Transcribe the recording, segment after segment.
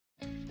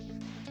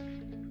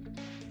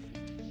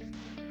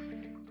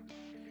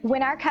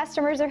When our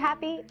customers are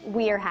happy,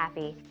 we are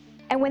happy.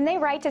 And when they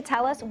write to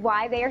tell us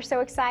why they are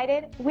so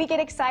excited, we get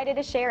excited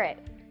to share it.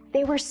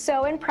 They were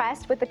so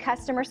impressed with the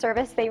customer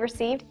service they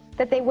received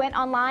that they went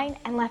online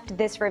and left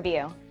this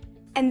review.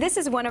 And this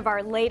is one of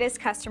our latest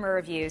customer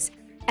reviews.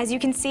 As you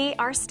can see,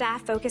 our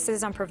staff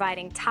focuses on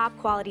providing top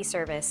quality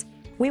service.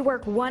 We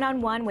work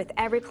one-on-one with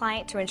every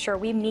client to ensure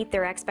we meet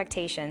their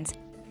expectations.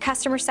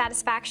 Customer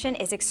satisfaction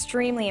is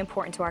extremely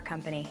important to our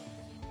company.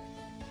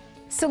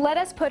 So let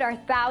us put our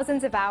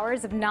thousands of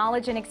hours of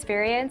knowledge and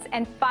experience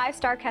and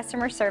 5-star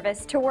customer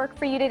service to work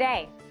for you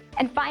today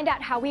and find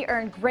out how we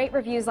earn great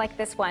reviews like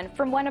this one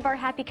from one of our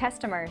happy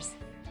customers.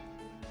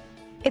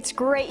 It's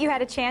great you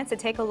had a chance to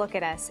take a look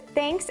at us.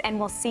 Thanks, and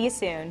we'll see you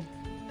soon.